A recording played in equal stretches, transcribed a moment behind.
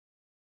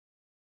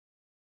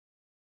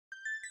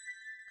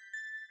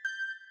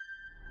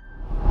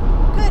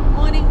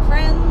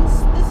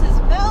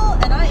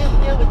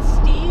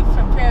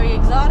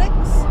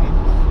Exotics,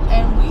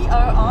 and we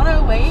are on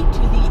our way to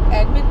the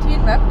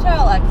Edmonton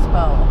Reptile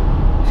Expo,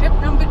 trip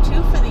number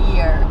 2 for the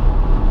year.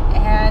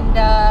 And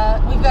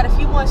we've got a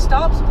few more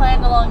stops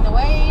planned along the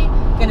way,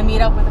 gonna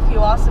meet up with a few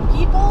awesome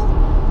people,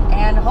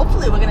 and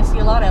hopefully we're gonna see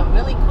a lot of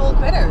really cool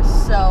critters.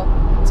 So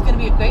it's gonna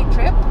be a great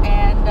trip,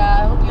 and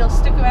I hope you'll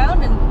stick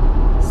around and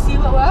see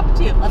what we're up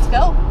to. Let's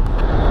go.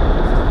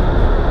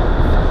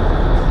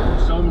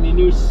 So many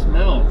new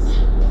smells.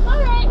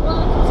 All right,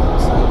 well.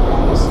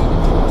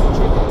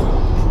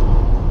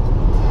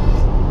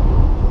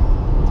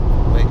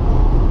 Wait,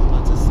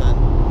 lots of sun.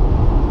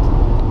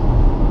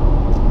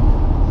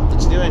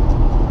 What you doing?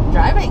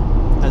 Driving.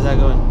 How's that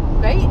going?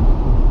 Great.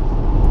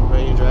 Where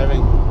are you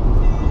driving?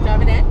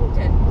 Driving to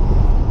Edmonton.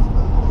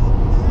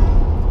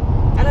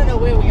 I don't know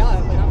where we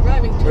are, but I'm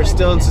driving to We're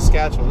still in Edmonton.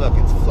 Saskatchewan. Look,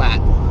 it's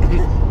flat.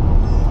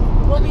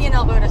 We'll be in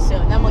Alberta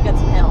soon, then we'll get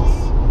some hills.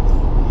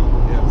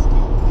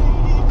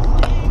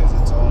 Because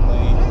it's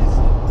only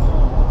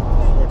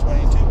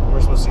 4:22.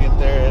 We're supposed to get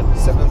there at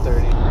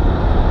 7:30.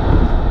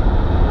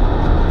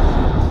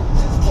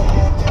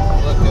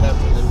 Look it up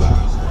in the box.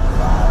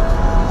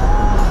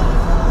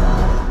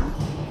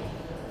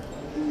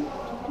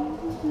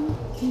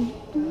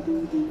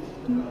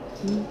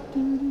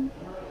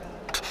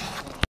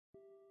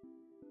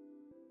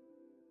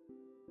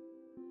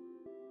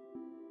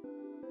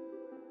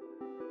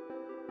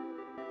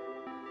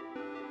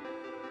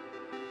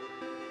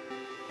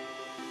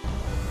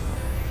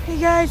 Hey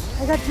guys,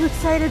 I got too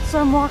excited, so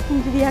I'm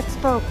walking to the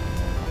expo.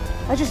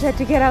 I just had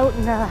to get out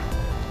and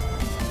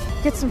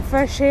get some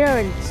fresh air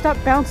and stop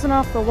bouncing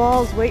off the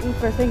walls waiting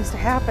for things to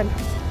happen.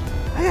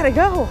 I gotta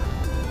go.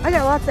 I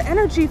got lots of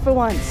energy for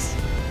once.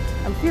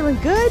 I'm feeling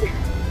good.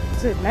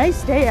 It's a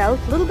nice day out,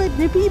 a little bit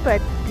nippy,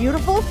 but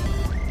beautiful.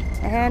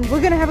 And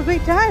we're gonna have a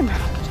great time.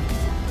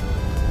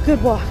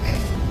 Good walk.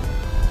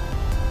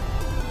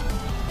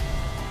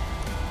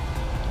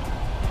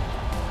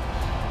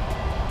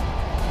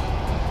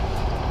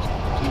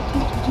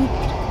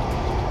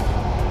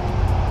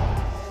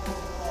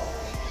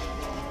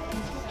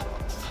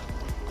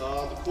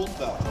 The cool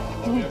stuff.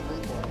 That we have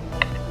room for.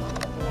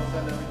 We'll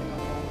send everything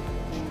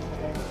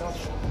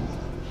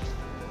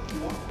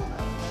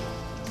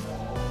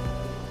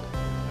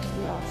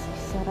We also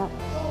set up.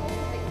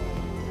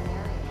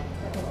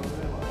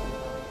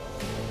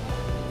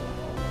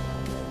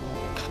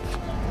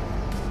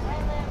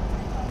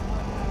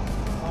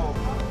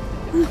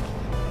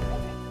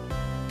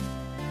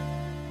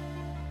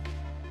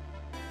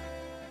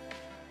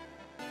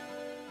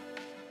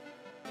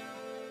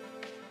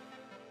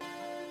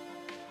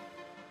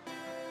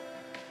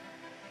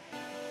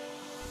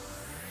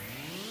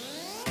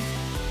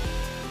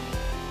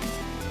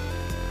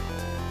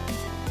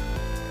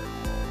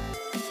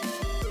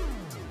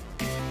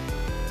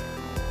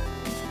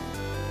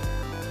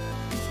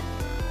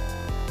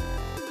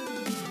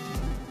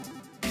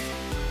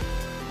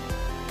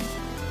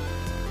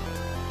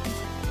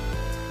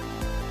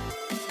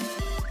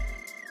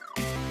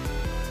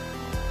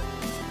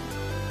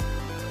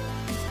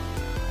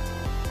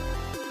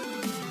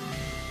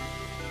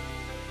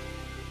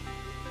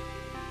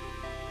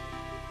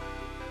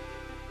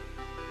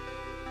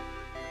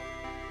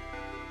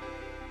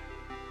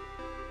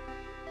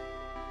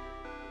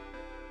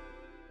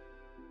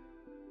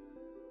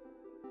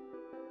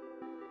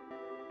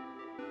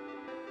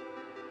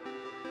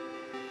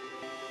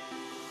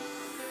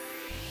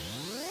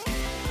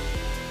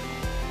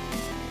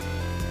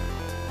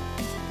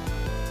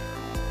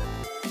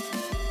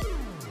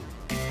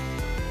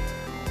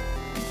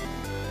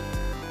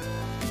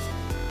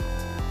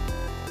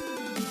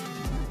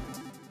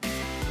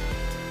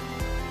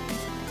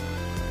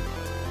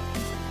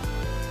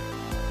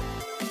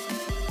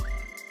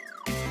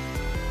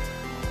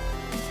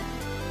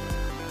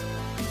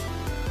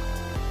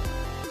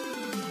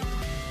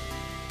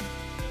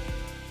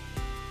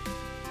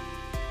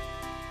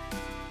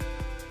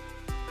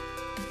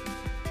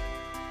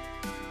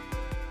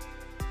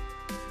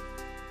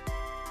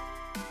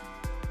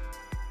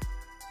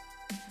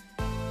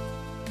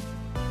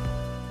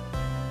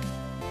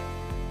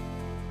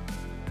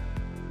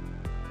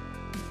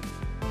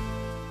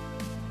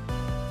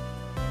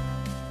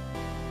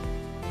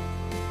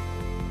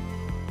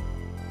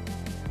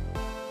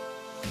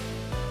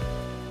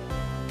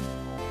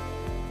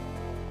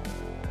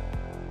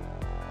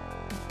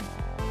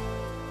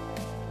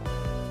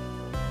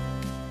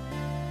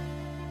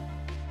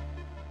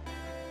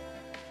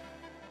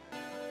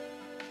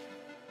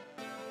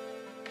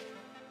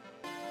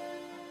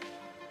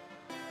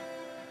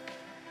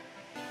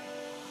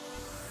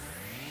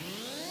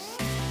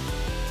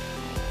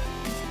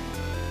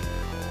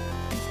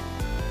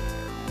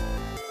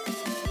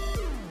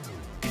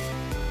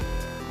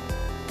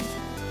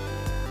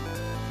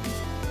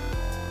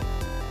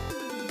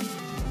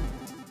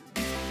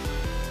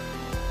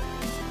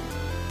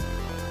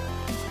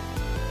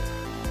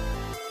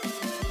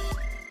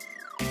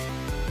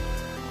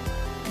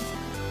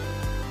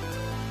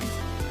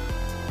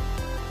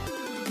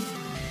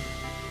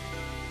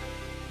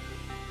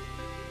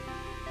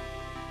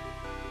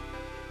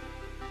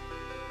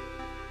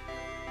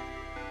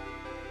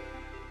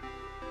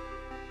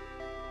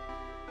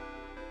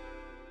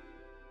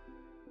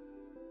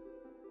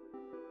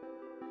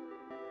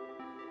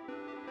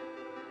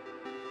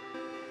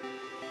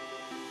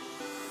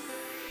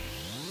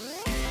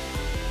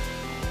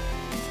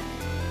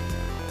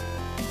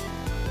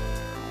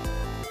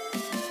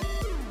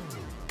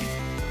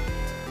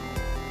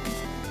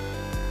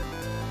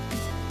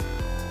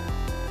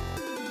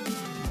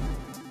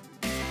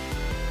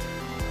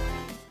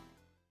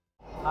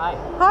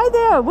 hi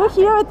there. We're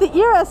here at the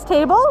ERS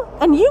table,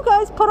 and you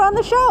guys put on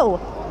the show.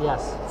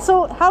 Yes.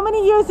 So how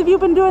many years have you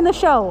been doing the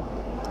show?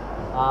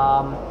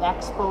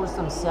 Expos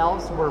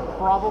themselves were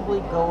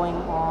probably going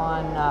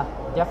on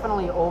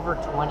definitely over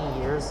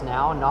 20 years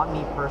now, not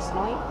me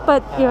personally.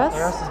 But ERS?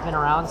 ERS has been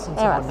around since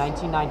about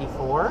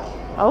 1994.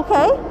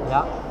 Okay.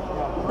 Yeah.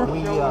 We,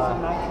 in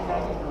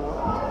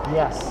 1994.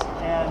 yes.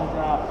 And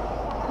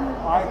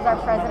This is our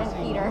President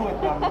Peter. You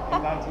with them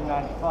in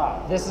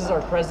 1995. This is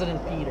our President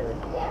Peter.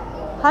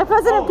 Hi,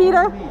 President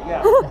Peter.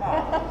 Yeah.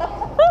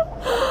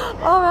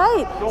 All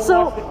right. Don't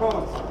So watch the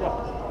codes.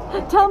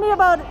 Yeah. tell me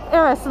about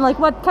ERS and like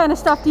what kind of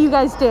stuff do you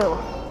guys do?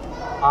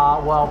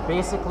 Well,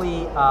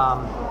 basically,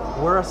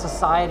 we're a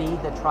society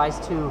that tries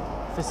to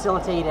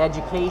facilitate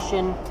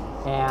education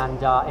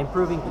and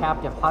improving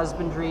captive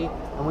husbandry,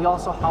 and we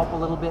also help a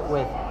little bit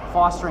with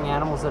fostering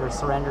animals that are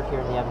surrendered here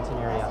in the Edmonton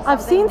area.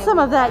 I've seen some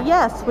of that,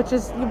 yes, which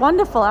is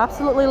wonderful.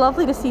 Absolutely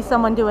lovely to see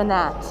someone doing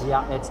that.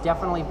 Yeah, it's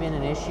definitely been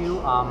an issue,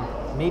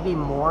 maybe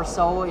more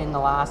so in the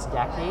last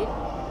decade.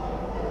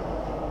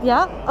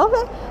 Yeah,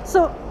 okay.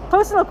 So,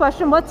 personal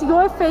question, what's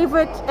your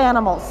favorite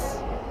animals?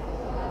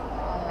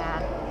 Oh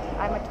man,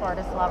 I'm a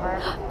tortoise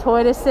lover.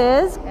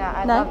 Tortoises? Yeah,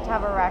 I'd No? love to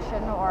have a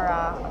Russian or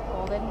a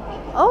golden.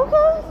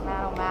 Okay.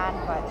 Man, oh man,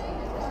 but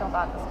just don't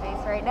got the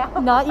space right now.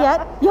 Not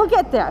yet. You'll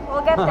get there.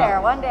 We'll get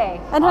there one day.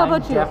 And how I'm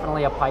about you?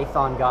 definitely a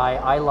python guy.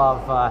 I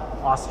love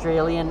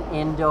Australian,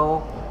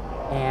 Indo,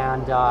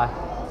 and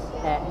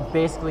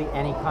basically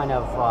any kind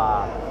of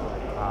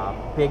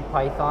big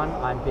python.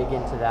 I'm big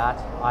into that.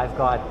 I've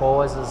got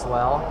boas as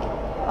well.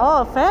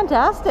 Oh,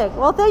 fantastic.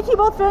 Well, thank you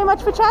both very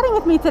much for chatting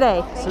with me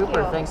today.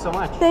 Super, thanks so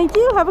much. Thank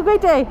you. Have a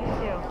great day.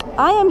 Thank you.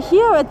 I am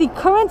here at the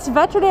Currents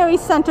Veterinary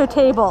Center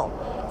table.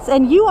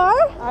 And you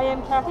are? I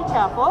am Kathy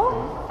Chappell.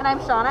 And I'm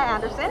Shawna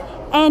Anderson.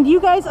 And you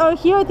guys are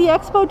here at the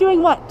expo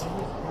doing what?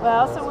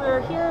 Well, so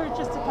we're here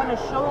just to kind of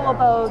show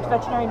about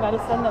veterinary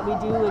medicine, that we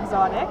do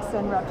exotics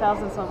and reptiles,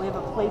 and so we have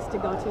a place to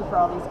go to for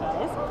all these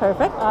guys.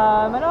 Perfect.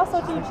 And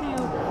also to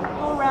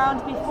go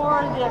around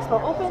before the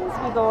expo opens.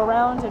 We go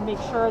around and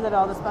make sure that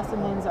all the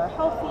specimens are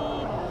healthy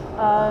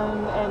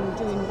and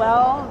doing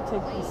well to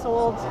be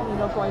sold,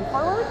 going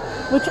forward.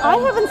 Which I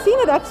haven't seen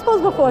at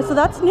expos before, so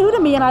that's new to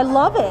me and I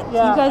love it.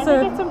 Yeah, You guys I are.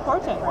 think it's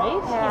important, right?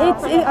 Yeah.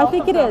 For the I health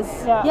think of it them.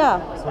 is. Yeah.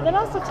 Yeah. And then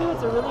also too,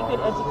 it's a really good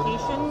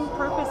education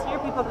purpose here.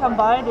 People come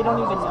by, they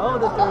don't even know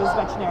that there's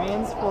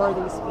veterinarians for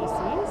these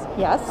species.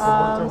 Yes.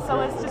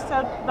 So it's just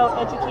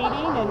about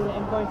educating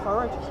and going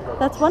forward.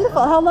 That's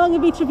wonderful. How long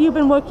have each of you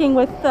been working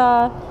with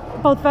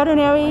both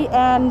veterinary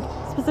and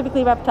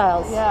specifically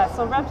reptiles? Yeah,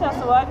 so reptiles,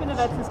 so I've been a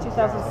vet since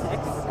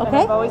 2006. And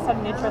Okay. I've always had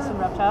an interest in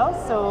reptiles,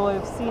 so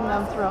I've seen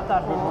them throughout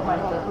my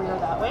whole career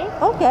that way.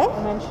 Okay.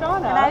 And then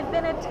Shawna. And I've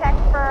been a tech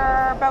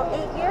for about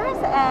 8 years,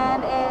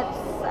 and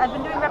I've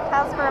been doing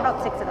reptiles for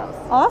about 6 of those.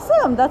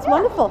 Awesome. That's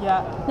wonderful.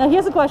 Yeah. Now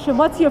here's a question.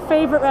 What's your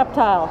favorite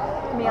reptile?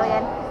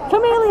 Chameleon.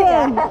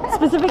 Chameleon. Yeah.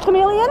 Specific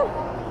chameleon?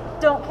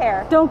 Don't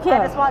care. Don't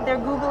care. I just want their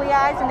googly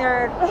eyes and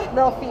their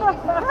little feet.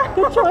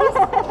 Good choice.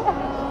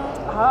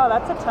 Oh,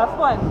 that's a tough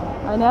one.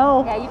 I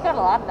know. Yeah, you've got a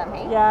lot of them,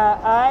 hey? Yeah,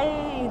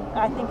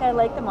 I think I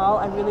like them all.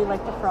 I really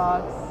like the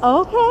frogs.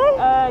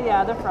 Okay.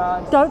 Yeah, the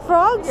frogs. Dart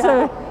frogs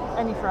Yeah, or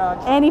any frog.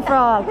 any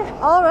frog?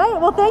 All right.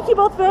 Well, thank you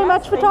both very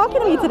much for thank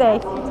talking to me you. today.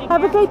 Take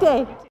Have a care. great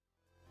day.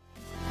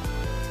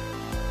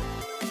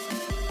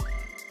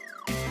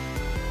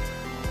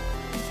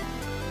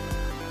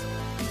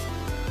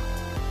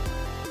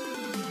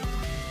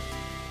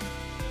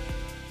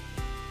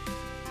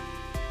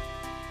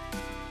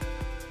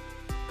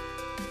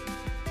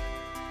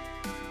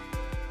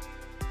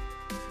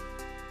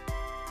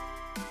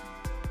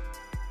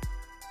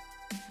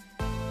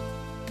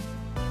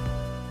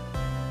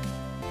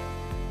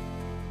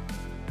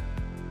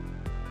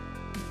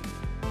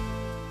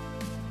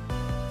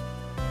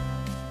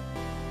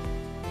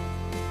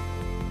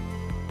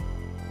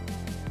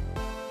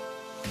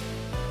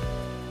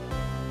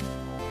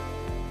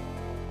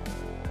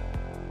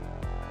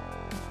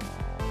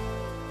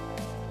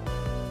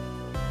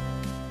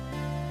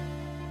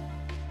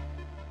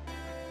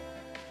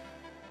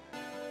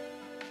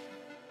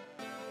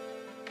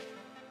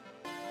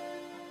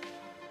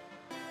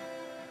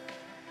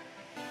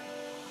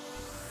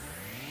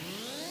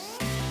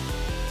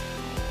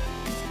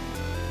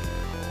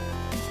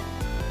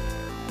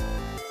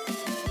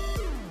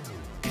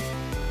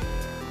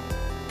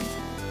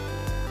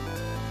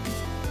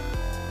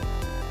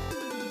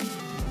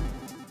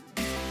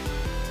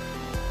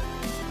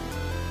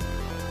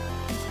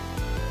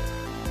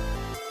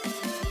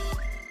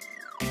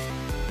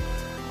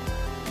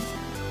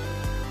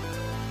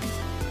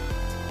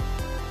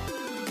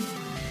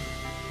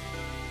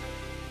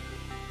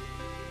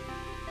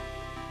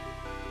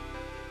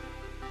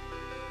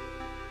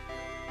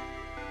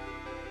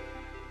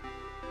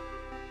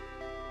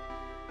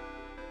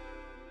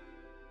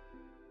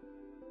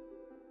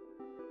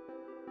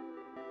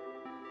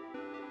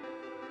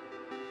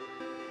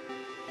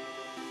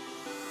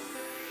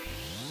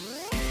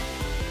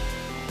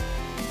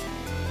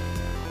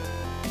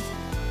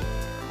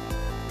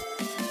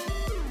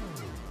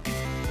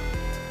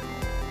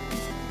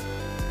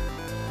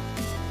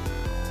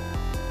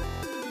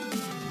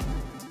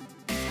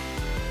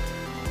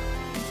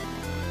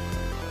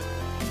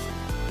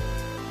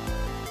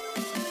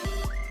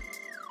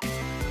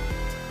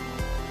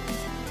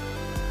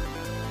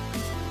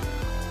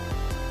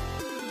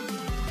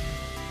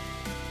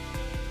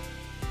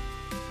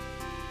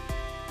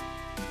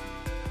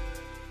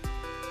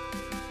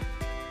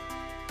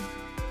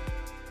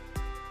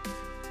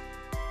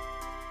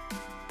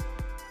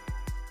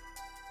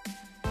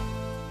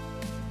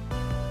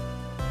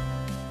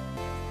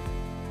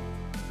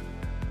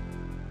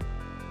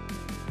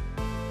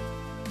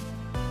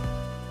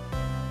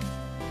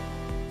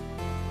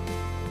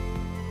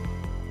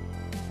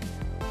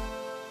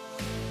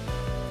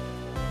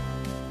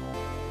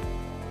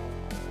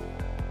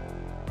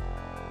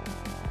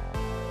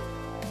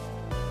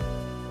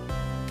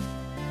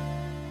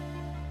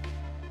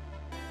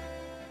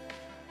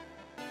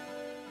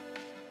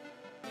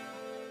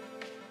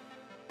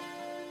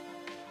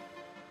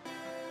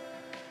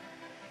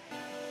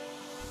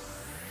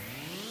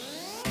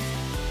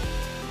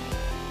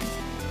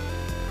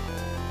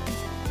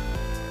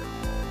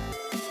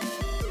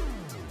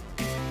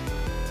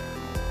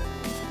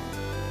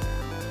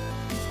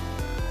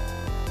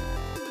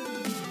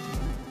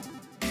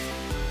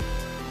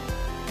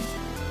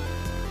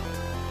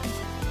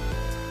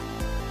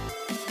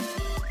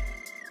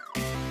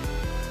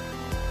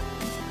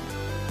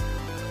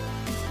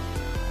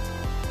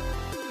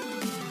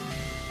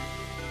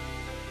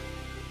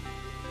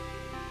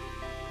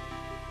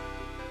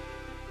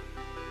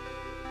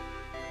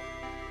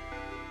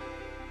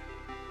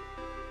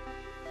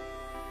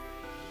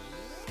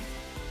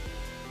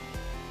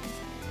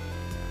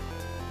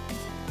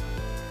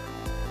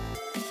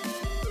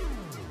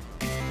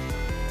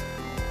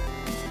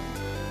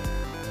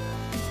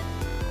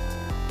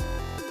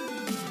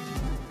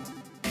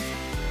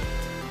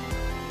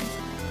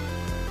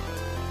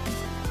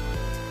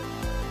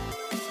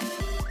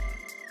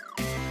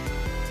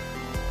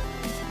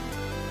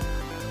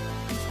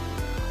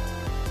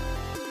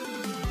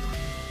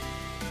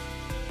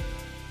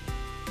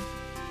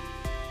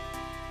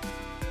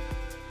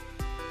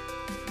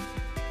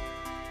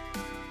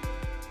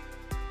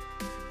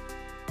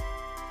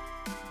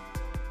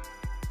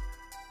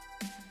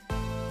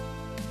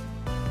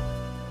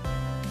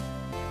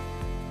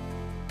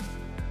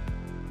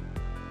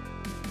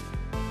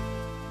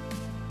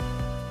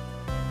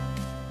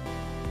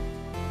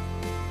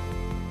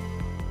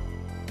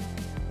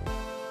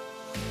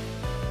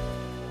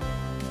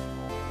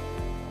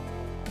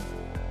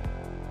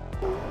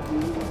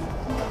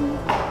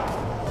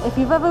 if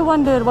you've ever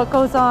wondered what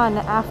goes on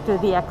after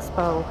the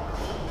expo,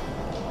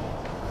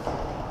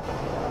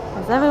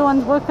 because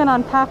everyone's working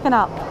on packing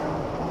up.